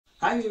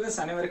Hi viewers,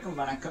 அனைவருக்கும்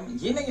வணக்கம்.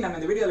 இன்னைக்கு நம்ம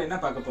இந்த வீடியோல என்ன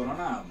பார்க்க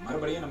போறோம்னா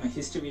மறுபடியும் நம்ம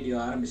ஹிஸ்டரி வீடியோ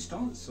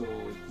ஆரம்பிச்சிட்டோம். சோ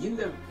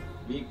இந்த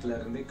வீக்ல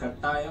இருந்து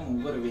கட்டாயம்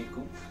ஒவ்வொரு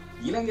வீக்கும்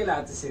இலங்கையில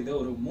ஆட்சி செய்த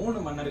ஒரு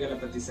 3 மன்னர்களை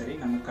பத்தி சரி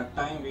நம்ம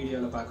கட்டாயம்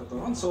வீடியோல பார்க்க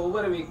போறோம். சோ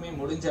ஒவ்வொரு வீக்குமே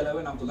முடிஞ்ச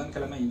அளவு நான்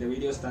புதன்கிழமை இந்த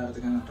வீடியோஸ்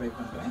தரதுக்கு நான் ட்ரை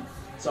பண்றேன்.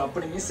 சோ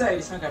அப்படி மிஸ்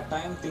ஆயிடுச்சுனா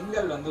கட்டாயம்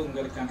திங்கள் வந்து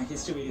உங்களுக்கான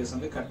ஹிஸ்டரி வீடியோஸ்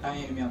வந்து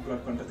கட்டாயம் இனிமே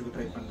அப்லோட் பண்றதுக்கு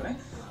ட்ரை பண்றேன்.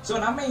 சோ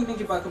நம்ம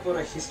இன்னைக்கு பார்க்க போற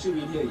ஹிஸ்டரி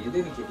வீடியோ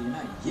எதுன்னு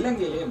கேட்டீங்கன்னா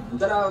இலங்கையிலே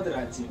முதலாவது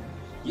ராஜ்யம்.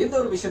 எந்த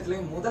ஒரு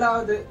விஷயத்திலயும்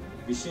முதலாவது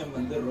விஷயம்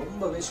வந்து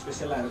ரொம்பவே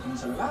ஸ்பெஷலா இருக்குன்னு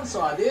சொல்லலாம். சோ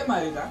அதே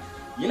மாதிரிதான்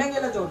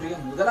இலங்கையில தோன்றிய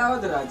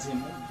முதலாவது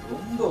ராஜ்யமும்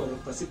ரொம்ப ஒரு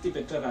பிரசித்தி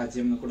பெற்ற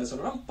ராஜ்யம்னு கூட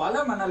சொல்லலாம்.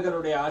 பல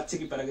மன்னர்களுடைய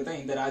ஆட்சிக்கு பிறகுதான்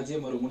இந்த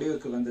ராஜ்யம் ஒரு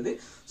முடிவுக்கு வந்தது.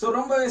 சோ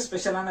ரொம்பவே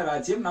ஸ்பெஷலான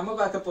ராஜ்யம். நம்ம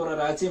பார்க்க போற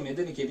ராஜ்யம்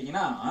எதுன்னு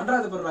கேட்டீங்கன்னா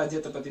அனுராதபுர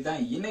ராஜ்யத்தை பத்தி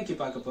தான் இன்னைக்கு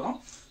பார்க்க போறோம்.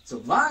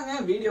 சோ வாங்க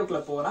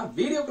வீடியோக்குள்ள போறோம்.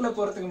 வீடியோக்குள்ள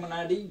போறதுக்கு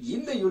முன்னாடி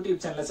இந்த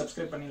யூடியூப் சேனலை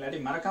சப்ஸ்கிரைப்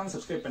பண்ணிடாட்டி மறக்காம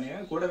சப்ஸ்கிரைப்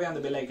பண்ணிடுங்க. கூடவே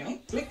அந்த பெல் ஐக்கனை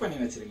கிளிக் பண்ணி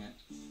வச்சிருங்க.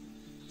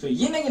 சோ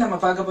இன்னைக்கு நம்ம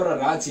பார்க்க போற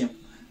ராஜ்யம்,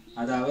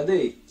 அதாவது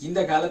இந்த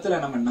காலத்துல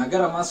நம்ம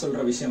நகரமா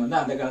சொல்ற விஷயம் வந்து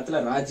அந்த காலத்துல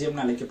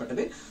ராஜ்யம்னு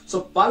அழைக்கப்பட்டது. சோ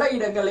பல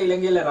இடங்கள்ல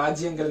இலங்கையில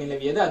ராஜ்யங்கள்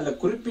நிலவியது. அதுல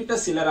குறிப்பிட்ட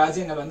சில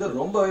ராஜ்யங்கள் வந்து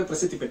ரொம்பவே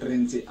பிரசித்தி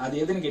பெற்றிருந்துச்சு.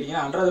 அது எதுன்னு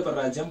கேட்டீங்கன்னா அனுராதபுர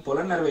ராஜ்யம்,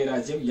 புலனறுவை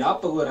ராஜ்யம்,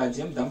 யாப்பகுவ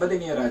ராஜ்யம்,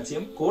 தம்பதினிய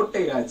ராஜ்யம்,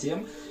 கோட்டை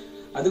ராஜ்யம்,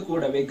 அது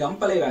கூடவே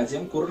கம்பளை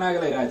ராஜ்யம்,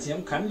 குருநாகலை ராஜ்யம்,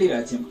 கண்டி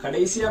ராஜ்யம்.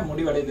 கடைசியா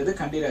முடிவடைந்தது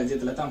கண்டி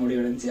ராஜ்யத்துல தான்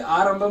முடிவடைஞ்சு.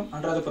 ஆரம்பம்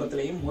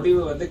அனுராதபுரத்திலையும்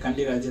முடிவு வந்து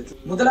கண்டி ராஜ்யத்துல.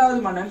 முதலாவது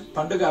மன்னன்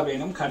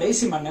பண்டுகாபேனும்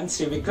கடைசி மன்னன்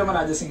ஸ்ரீ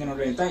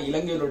விக்ரமராஜசிங்கனுடைய தான்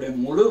இலங்கையிலுடைய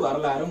முழு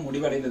வரலாறும்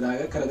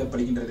முடிவடைந்ததாக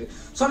கருதப்படுகின்றது.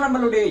 சோ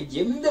நம்மளுடைய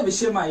எந்த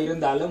விஷயமா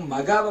இருந்தாலும்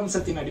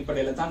மகாவம்சத்தின்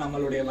அடிப்படையில தான்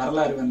நம்மளுடைய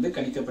வரலாறு வந்து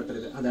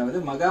கணிக்கப்பட்டது. அதாவது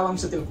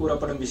மகாவம்சத்தில்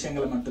கூறப்படும்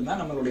விஷயங்களை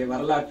மட்டும்தான் நம்மளுடைய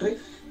வரலாற்று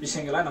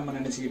விஷயங்களா நம்ம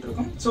நினைச்சுக்கிட்டு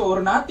இருக்கோம். சோ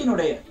ஒரு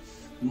நாட்டினுடைய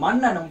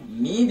மன்னனும்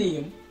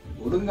நீதியும்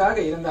ஒழுங்காக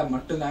இருந்தா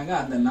மட்டும்தாங்க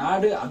அந்த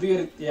நாடு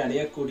அபிவிருத்தி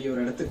அடையக்கூடிய ஒரு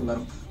இடத்துக்கு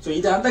வரும். சோ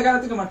இது அந்த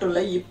காலத்துக்கு மட்டும்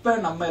இல்ல, இப்ப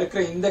நம்ம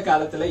இருக்கிற இந்த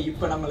காலத்துல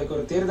இப்ப நம்மளுக்கு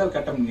ஒரு தேர்தல்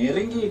கட்டம்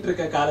நெருங்கிட்டு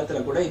இருக்க காலத்துல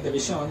கூட இந்த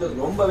விஷயம் வந்து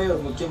ரொம்பவே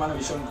ஒரு முக்கியமான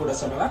விஷயம் கூட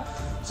சொல்லலாம்.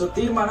 சோ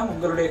தீர்மானம்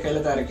உங்களுடைய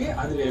கையில தான் இருக்கு,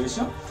 அது வேற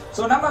விஷயம்.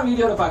 சோ நம்ம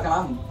வீடியோல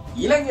பார்க்கலாம்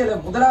இலங்கையில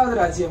முதலாவது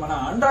ராஜ்யமான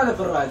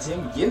அனுராதபுர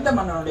ராஜ்யம் எந்த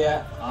மன்னனுடைய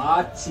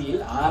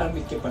ஆட்சியில்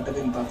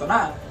ஆரம்பிக்கப்பட்டதுன்னு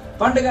பார்த்தோம்னா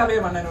பண்டுகாபே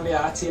மன்னனுடைய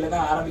ஆட்சியில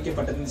தான்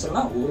ஆரம்பிக்கப்பட்டதுன்னு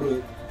சொல்லலாம். ஒரு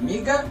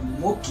மிக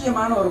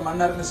முக்கியமான ஒரு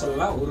மன்னர்னு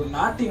சொல்லலாம். ஒரு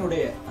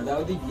நாட்டினுடைய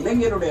அதாவது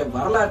இலங்கையருடைய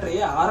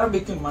வரலாற்றையே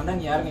ஆரம்பிக்கும்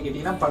மன்னன் யாருன்னு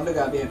கேட்டீங்கன்னா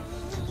பண்டுகாபே.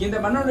 இந்த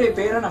மன்னனுடைய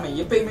பேரை நம்ம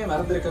எப்பயுமே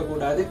மறந்திருக்க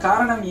கூடாது.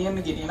 காரணம்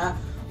ஏன்னு கேட்டீங்கன்னா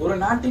ஒரு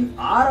நாட்டின்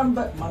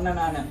ஆரம்ப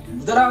மன்னனான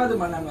முதலாவது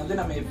மன்னன் வந்து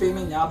நம்ம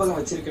எப்பயுமே ஞாபகம்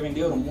வச்சிருக்க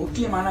வேண்டிய ஒரு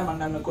முக்கியமான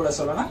மன்னன் கூட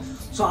சொல்லலாம்.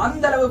 சோ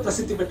அந்த அளவு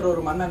பிரசித்தி பெற்ற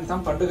ஒரு மன்னன்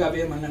தான்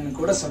பண்டுகாபே மன்னன்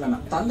கூட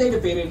சொல்லலாம். தந்தையோட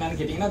பேர் என்னன்னு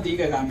கேட்டீங்கன்னா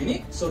தீககாமினி.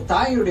 சோ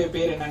தாயுடைய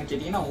பேர் என்னன்னு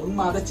கேட்டீங்கன்னா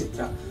உன்மாத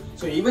சித்ரா.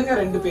 சோ இவங்க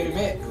ரெண்டு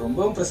பேருமே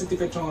ரொம்பவும் பிரசித்தி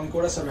பெற்றவங்க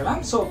கூட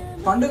சொல்லலாம். சோ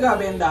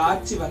பண்டுகாபே இந்த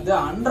ஆட்சி வந்து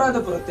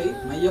அனுராதபுரத்தை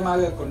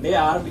மையமாக கொண்டே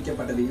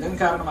ஆரம்பிக்கப்பட்டது.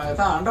 இதன் காரணமாக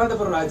தான்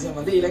அனுராதபுர ராஜ்யம்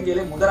வந்து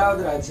இலங்கையிலே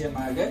முதலாவது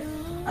ராஜ்யமாக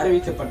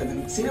அறிவிக்கப்பட்டது.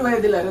 சிறு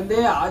வயதில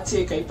இருந்தே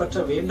ஆட்சியை கைப்பற்ற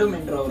வேண்டும்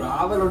என்ற ஒரு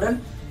ஆவலுடன்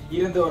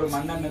இருந்த ஒரு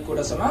மன்னன்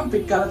கூட சொல்லலாம்.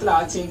 பிற்காலத்துல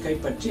ஆட்சியை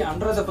கைப்பற்றி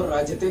அனுராதபுர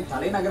ராஜ்யத்தை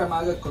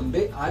தலைநகரமாக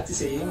கொண்டு ஆட்சி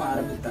செய்யவும்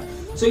ஆரம்பித்தார்.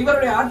 சோ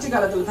இவருடைய ஆட்சி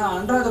காலத்துல தான்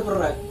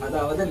அனுராதபுர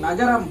அதாவது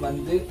நகரம்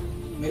வந்து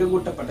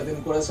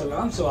மெருகூட்டப்பட்டதுன்னு கூட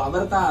சொல்லலாம். சோ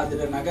அவர் தான்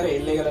அதுல நகர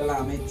எல்லைகள்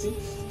எல்லாம் அமைச்சு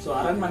சோ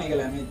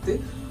அரண்மனைகள் அமைத்து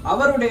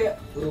அவருடைய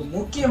ஒரு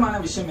முக்கியமான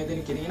விஷயம்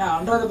எதுன்னு கேட்டீங்கன்னா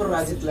அனுராதபுர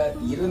ராஜ்யத்துல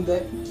இருந்த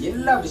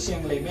எல்லா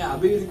விஷயங்களையுமே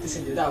அபிவிருத்தி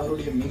செஞ்சது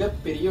அவருடைய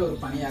மிகப்பெரிய ஒரு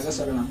பணியாக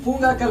சொல்லலாம்.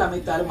 பூங்காக்கள்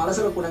அமைத்தாரு,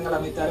 மலசல கூடங்கள்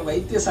அமைத்தாரு,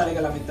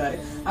 வைத்தியசாலைகள் அமைத்தாரு.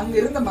 அங்க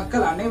இருந்த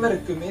மக்கள்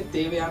அனைவருக்குமே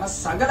தேவையான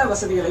சகல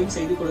வசதிகளையும்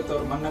செய்து கொடுத்த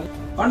ஒரு மன்னன்.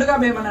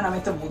 பண்டுகாபே மன்னன்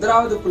அமைத்த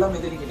முதலாவது குலம்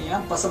எதுன்னு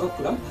கேட்டீங்கன்னா பசவ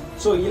குலம்.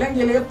 சோ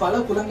இலங்கையிலேயே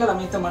பல குலங்கள்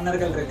அமைத்த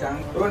மன்னர்கள்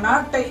இருக்காங்க. ஒரு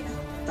நாட்டை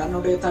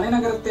தன்னுடைய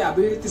தலைநகரத்தை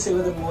அபிவிருத்தி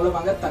செய்வதன்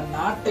மூலமாக தன்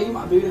நாட்டையும்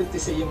அபிவிருத்தி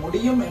செய்ய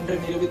முடியும் என்று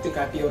நிரூபித்து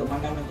காட்டிய ஒரு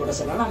மன்னன் கூட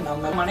சொல்லலாம்.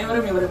 நம்ம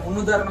அனைவரும் இவரை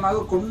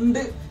முன்னுதாரணமாக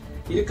கொண்டு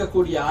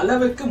இருக்கக்கூடிய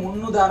அளவுக்கு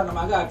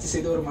முன்னுதாரணமாக ஆட்சி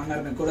செய்த ஒரு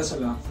மன்னர்னு கூட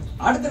சொல்லலாம்.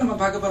 அடுத்து நம்ம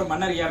பார்க்க போற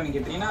மன்னர் யாருன்னு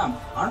கேட்டீங்கன்னா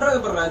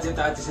அனுராதபுர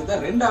ராஜ்யத்தை ஆட்சி செய்த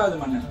 2வது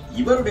மன்னர்.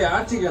 இவருடைய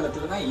ஆட்சி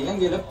காலத்துலதான்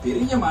இலங்கையில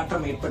பெரிய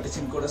மாற்றம்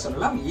ஏற்பட்டுச்சுன்னு கூட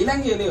சொல்லலாம்.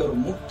 இலங்கையிலே ஒரு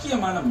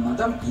முக்கியமான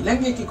மதம்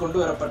இலங்கைக்கு கொண்டு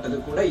வரப்பட்டது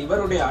கூட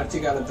இவருடைய ஆட்சி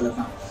காலத்துல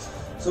தான்.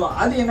 சோ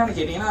அது என்னன்னு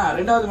கேட்டீங்கன்னா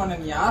 2வது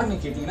மன்னன் யாருன்னு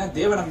கேட்டீங்கன்னா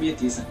தேவநம்பிய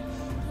தீசன்.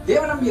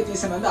 தேவநம்பிய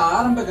தீசன் வந்து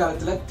ஆரம்ப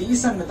காலத்துல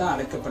தீசன் தான்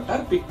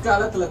அழைக்கப்பட்டார்.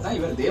 பிற்காலத்துல தான்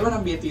இவர்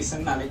தேவநம்பிய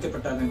தீசன்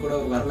அழைக்கப்பட்டார்னு கூட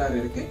ஒரு வரலாறு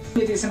இருக்கு.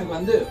 தீசனுக்கு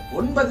வந்து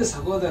 9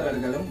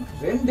 சகோதரர்களும்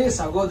 2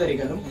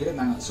 சகோதரிகளும்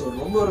இருந்தாங்க. சோ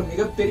ரொம்ப ஒரு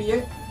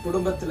மிகப்பெரிய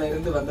குடும்பத்துல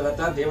இருந்து வந்தவர்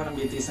தான்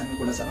தேவநம்பிய தீசன்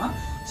கூட சொல்லலாம்.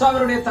 சோ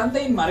அவருடைய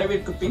தந்தையின்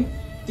மறைவிற்கு பின்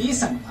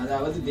தீசன்,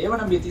 அதாவது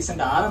தேவநம்பிய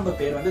தீசன் ஆரம்ப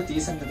பேர் வந்து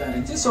தீசன் தான்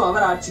இருந்துச்சு. சோ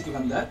அவர் ஆட்சிக்கு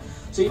வந்தார்.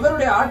 சோ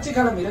இவருடைய ஆட்சி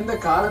காலம் இருந்த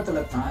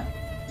காலத்துல தான்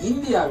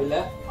இந்தியாவில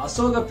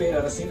அசோக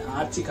பேரரசின்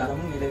ஆட்சி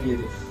காலமும்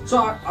நிலவியது. சோ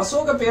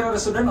அசோக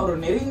பேரரசுடன் ஒரு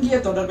நெருங்கிய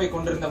தொடர்பை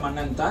கொண்டிருந்த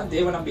மன்னன் தான்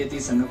தேவநம்பிய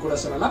தீசன் கூட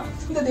சொல்லலாம்.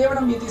 இந்த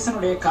தேவநம்பிய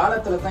தீசனுடைய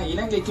காலத்துல தான்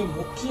இலங்கைக்கு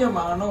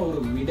முக்கியமான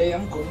ஒரு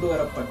விடயம் கொண்டு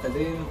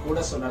வரப்பட்டதுன்னு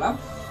கூட சொல்லலாம்.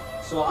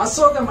 சோ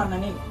அசோக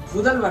மன்னனின்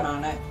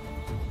புதல்வனான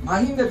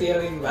மஹிந்த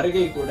தேரரின்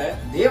வருகை கூட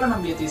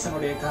தேவநம்பிய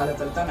தீசனுடைய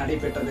காலத்தில் தான்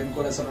நடைபெற்றதுன்னு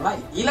கூட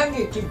சொல்லலாம்.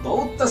 இலங்கைக்கு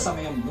பௌத்த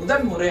சமயம்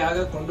முதன்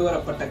முறையாக கொண்டு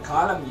வரப்பட்ட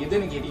காலம்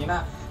எதுன்னு கேட்டீங்கன்னா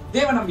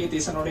தேவநம்பிய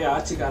தீசனுடைய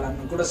ஆட்சி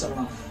காலம்னு கூட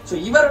சொல்லலாம். சோ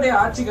இவருடைய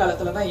ஆட்சி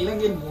காலத்துலதான்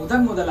இலங்கையில்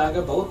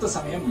முதலாக பௌத்த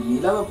சமயம்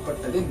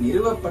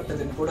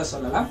நிறுவப்பட்டதுன்னு கூட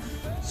சொல்லலாம்.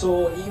 சோ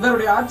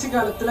இவருடைய ஆட்சி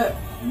காலத்துல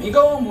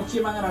மிகவும்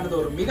முக்கியமாக நடந்த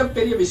ஒரு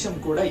மிகப்பெரிய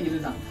விஷயம் கூட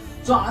இதுதான்.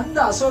 சோ அந்த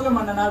அசோக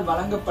மன்னனால்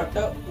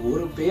வழங்கப்பட்ட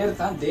ஒரு பேர்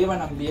தான்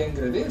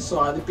தேவநம்பியங்கிறது. சோ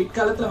அது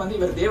பிற்காலத்துல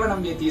இவர்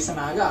தேவநம்பிய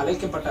தீசனாக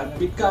அழைக்கப்பட்டார்.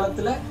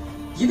 பிற்காலத்துல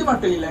இது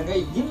மட்டும் இல்லைங்க,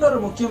 இன்னொரு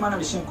முக்கியமான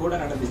விஷயம் கூட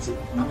நடந்துச்சு.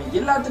 நம்ம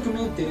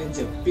எல்லாத்துக்குமே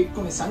தெரிஞ்ச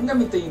பிக்குனி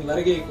சங்கமித்தையின்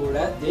வருகை கூட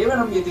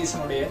தேவநம்பிய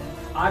தீசனுடைய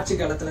ஆட்சி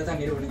காலத்துல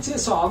தான் நிறுவனிச்சு.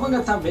 சோ அவங்க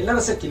தான்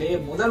வெள்ளரச கிளையை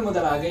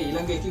முதலாக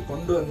இலங்கைக்கு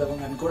கொண்டு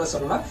வந்தவங்கன்னு கூட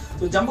சொல்லலாம்.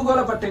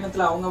 ஜம்புகோல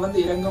பட்டினத்துல அவங்க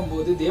இறங்கும்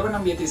போது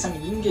தேவநம்பிய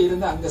தீசன் இங்க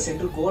இருந்து அங்க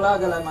சென்று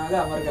கோலாகலமாக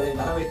அவர்களை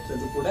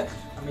வரவேற்றது கூட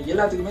நம்ம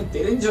எல்லாத்துக்குமே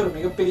தெரிஞ்ச ஒரு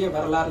மிகப்பெரிய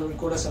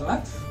வரலாறுன்னு கூட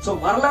சொல்லலாம். சோ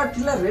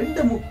வரலாற்றுல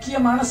 2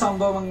 முக்கியமான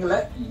சம்பவங்களை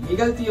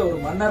நிகழ்த்திய ஒரு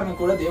மன்னர்னு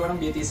கூட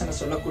தேவநம்பிய தீசனை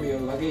சொல்லக்கூடிய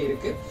ஒரு வகை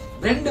இருக்கு.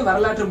 2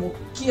 வரலாற்று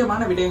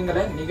முக்கியமான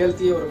விடயங்களை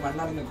நிகழ்த்திய ஒரு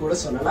மன்னர்னு கூட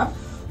சொல்லலாம்.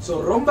 சோ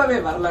ரொம்பவே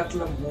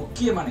வரலாற்றுல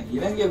முக்கியமான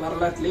இலங்கை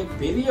வரலாற்றிலேயே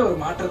பெரிய ஒரு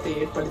மாற்றத்தை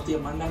ஏற்படுத்திய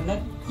மன்னன்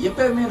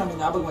எப்பவுமே நம்ம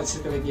ஞாபகம்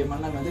வச்சிருக்க வேண்டிய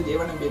மன்னன்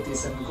தேவநம்பிய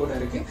தீசன் கூட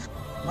இருக்கு.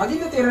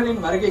 மகிந்த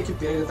தேரரின் வருகைக்கு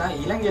பிறகுதான்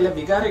இலங்கையில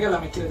விகாரைகள்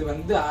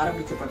அமைக்கிறது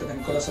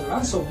ஆரம்பிக்கப்பட்டதுன்னு கூட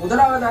சொல்லலாம். சோ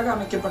முதலாவதாக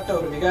அமைக்கப்பட்ட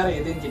ஒரு விகாரம்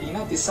எதுன்னு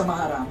கேட்டீங்கன்னா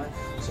திஸ்ஸமஹாராம.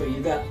 சோ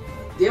இத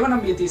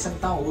தேவநம்பிய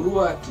தீசன் தான்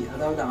உருவாக்கி,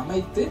 அதாவது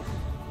அமைத்து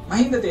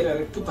மகிந்த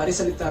தேரருக்கு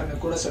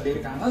பரிசளித்தாருன்னு கூட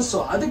சொல்லியிருக்காங்க. சோ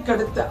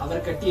அதுக்கடுத்து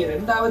அவர் கட்டிய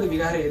 2வது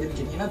விகாரம் எதுன்னு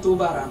கேட்டீங்கன்னா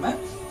தூபாராம.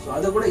 சோ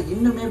அது கூட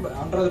இன்னுமே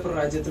அனுராதபுர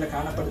ராஜ்யத்துல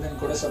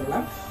காணப்படுதுன்னு கூட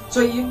சொல்லலாம்.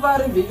 சோ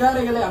இவ்வாறு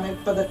விகாரைகளை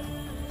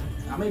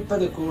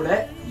அமைப்பது கூட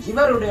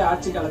இவருடைய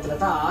ஆட்சி காலத்துல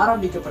தான்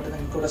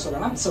ஆரம்பிக்கப்பட்டதுன்னு கூட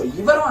சொல்லலாம். சோ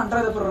இவரும்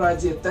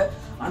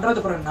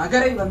அனுராதபுர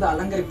நகரை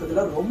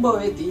அலங்கரிப்பதுல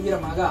ரொம்பவே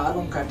தீவிரமாக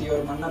ஆர்வம் காட்டிய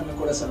ஒரு மன்னர்னு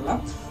கூட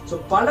சொல்லலாம். சோ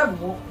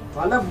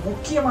பல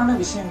முக்கியமான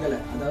விஷயங்களை,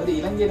 அதாவது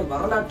இலங்கையில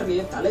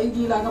வரலாற்றிலேயே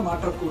தலைகீழாக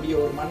மாற்றக்கூடிய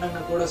ஒரு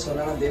மன்னர்னு கூட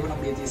சொல்லலாம்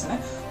தேவநம்பிய தீசனை.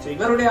 சோ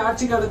இவருடைய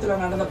ஆட்சி காலத்துல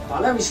நடந்த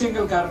பல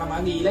விஷயங்கள்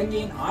காரணமாக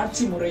இலங்கையின்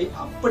ஆட்சி முறை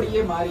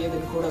அப்படியே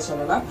மாறியதுன்னு கூட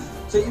சொல்லலாம்.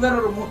 சோ இவர்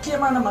ஒரு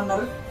முக்கியமான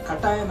மன்னர்,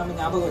 கட்டாயம் நம்ம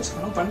ஞாபகம்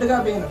வச்சுக்கணும்.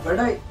 பண்டுகாபையனை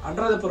விட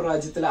அனுராதபுர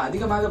ராஜ்யத்துல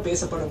அதிகமாக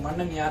பேசப்படும்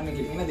மன்னன் யாருன்னு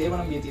கேட்டீங்கன்னா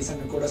தேவநம்பிய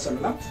தீசன் கூட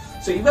சொல்லலாம்.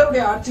 சோ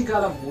இவருடைய ஆட்சி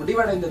காலம்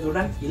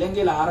முடிவடைந்ததுடன்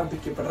இலங்கையில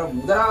ஆரம்பிக்கப்படுற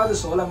முதலாவது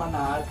சோழ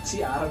மன்ன ஆட்சி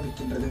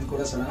ஆரம்பிக்கின்றதுன்னு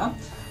கூட சொல்லலாம்.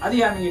 அது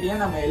யாருன்னு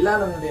கேட்டீங்கன்னா நம்ம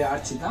எல்லாளனுடைய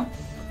ஆட்சி தான்.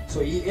 சோ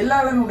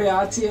எல்லாளனுடைய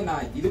ஆட்சியை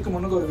நான் இதுக்கு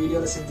முன்னுக்கு ஒரு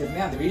வீடியோல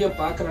செஞ்சிருந்தேன். அந்த வீடியோ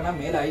பாக்குறேன்னா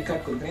மேல ஐ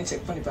கார்டு கொடுக்குறேன்,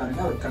 செக் பண்ணி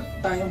பாருங்க. ஒரு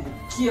கட்டாயம்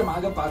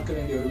முக்கியமாக பார்க்க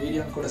வேண்டிய ஒரு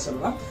வீடியோன்னு கூட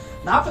சொல்லலாம்.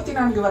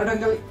 44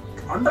 வருடங்கள்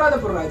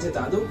அனுராதபுர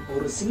ராஜ்யத்தை, அதுவும்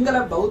ஒரு சிங்கள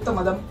பௌத்த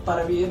மதம்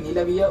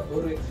நிலவிய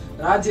ஒரு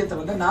ராஜ்யத்தை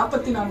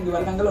 44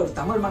 வருடங்கள் ஒரு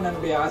தமிழ்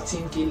மன்னனுடைய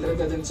ஆட்சியின் கீழ்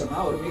இருந்ததுன்னு சொன்னா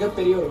ஒரு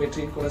மிகப்பெரிய ஒரு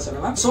வெற்றின்னு கூட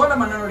சொல்லலாம். சோழ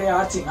மன்னனுடைய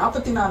ஆட்சி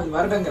 44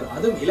 வருடங்கள்,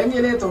 அதுவும்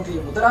இலங்கையிலேயே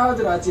தோன்றிய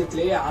முதலாவது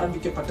ராஜ்யத்திலேயே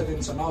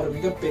ஆரம்பிக்கப்பட்டதுன்னு சொன்னா ஒரு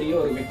மிகப்பெரிய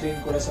ஒரு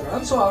வெற்றின்னு கூட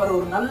சொல்லலாம். சோ அவர்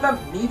ஒரு நல்ல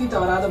நீதி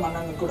தவறாத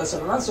மன்னன் கூட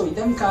சொல்லலாம். சோ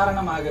இதன்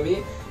காரணமாகவே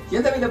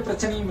எந்தவித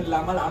பிரச்சனையும்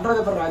இல்லாமல்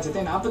அனுராதபுர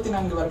ராஜ்யத்தை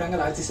 44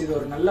 வருடங்கள் ஆட்சி செய்த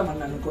ஒரு நல்ல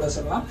மன்னன் கூட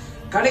சொல்லலாம்.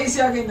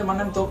 கடைசியாக இந்த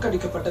மன்னன்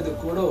தோற்கடிக்கப்பட்டது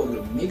கூட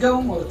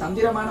மிகவும் ஒரு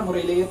தந்திரமான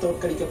முறையிலேயே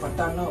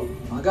தோற்கடிக்கப்பட்டான்னு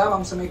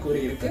மகாவம்சமே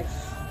கூறியிருக்கு.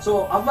 சோ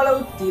அவ்வளவு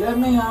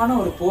திறமையான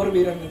ஒரு போர்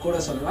வீரன் கூட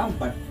சொல்லலாம்.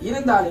 பட்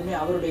இருந்தாலுமே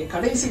அவருடைய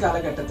கடைசி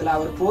காலகட்டத்துல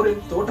அவர்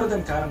போரில்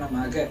தோற்றதன்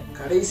காரணமாக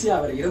கடைசியா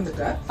அவர்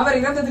இறந்துட்டார். அவர்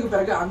இறந்ததுக்கு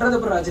பிறகு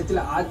அனுராதபுர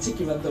ராஜ்யத்துல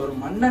ஆட்சிக்கு வந்த ஒரு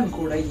மன்னன்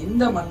கூட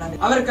இந்த மன்னன்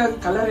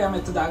அவருக்காக கல்லறை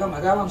அமைத்ததாக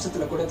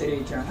மகாவம்சத்துல கூட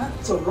தெரிவிக்கிறாங்க.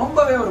 சோ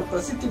ரொம்பவே ஒரு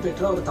பிரசித்தி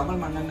பெற்ற ஒரு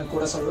தமிழ் மன்னன்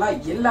கூட சொல்லலாம்.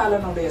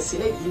 எல்லாளனுடைய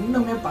சிலை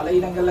இன்னுமே பல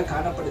இடங்கள்ல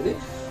காணப்படுது.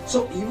 சோ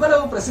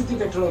இவ்வளவு பிரசித்தி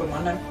பெற்ற ஒரு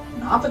மன்னன்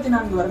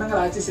 44 வருடங்கள்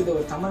ஆட்சி செய்த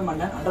ஒரு தமிழ்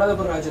மன்னன்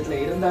அனுராதபுர ராஜ்யத்துல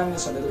இருந்தான்னு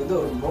சொல்றது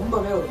ஒரு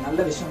ரொம்பவே ஒரு நல்ல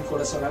விஷயம்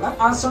கூட சொல்லலாம்.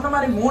 நான் சொன்ன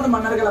மாதிரி 3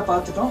 மன்னர்களை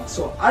பார்த்துட்டோம்.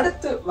 சோ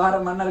அடுத்து வர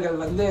மன்னர்கள்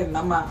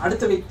நம்ம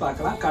அடுத்த வீக்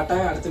பார்க்கலாம்.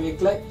 கட்டாயம் அடுத்த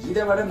வீக்ல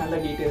இதை விட நல்ல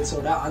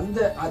டீடைல்ஸோட அந்த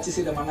ஆட்சி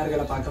செய்த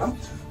மன்னர்களை பார்க்கலாம்.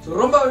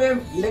 ரொம்பவே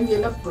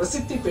இலங்கையில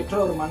பிரசித்தி பெற்ற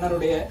ஒரு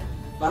மன்னருடைய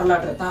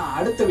வரலாற்றை தான்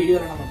அடுத்த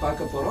வீடியோல நம்ம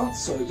பார்க்க போறோம்.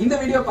 சோ இந்த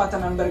வீடியோ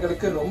பார்த்த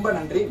நண்பர்களுக்கு ரொம்ப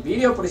நன்றி.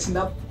 வீடியோ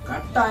பிடிச்சிருந்தா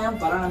கட்டாயம்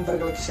பல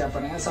நண்பர்களுக்கு ஷேர்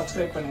பண்ணுங்க,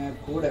 சப்ஸ்கிரைப் பண்ணுங்க,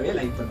 கூடவே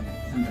லைக் பண்ணுங்க.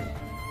 நன்றி.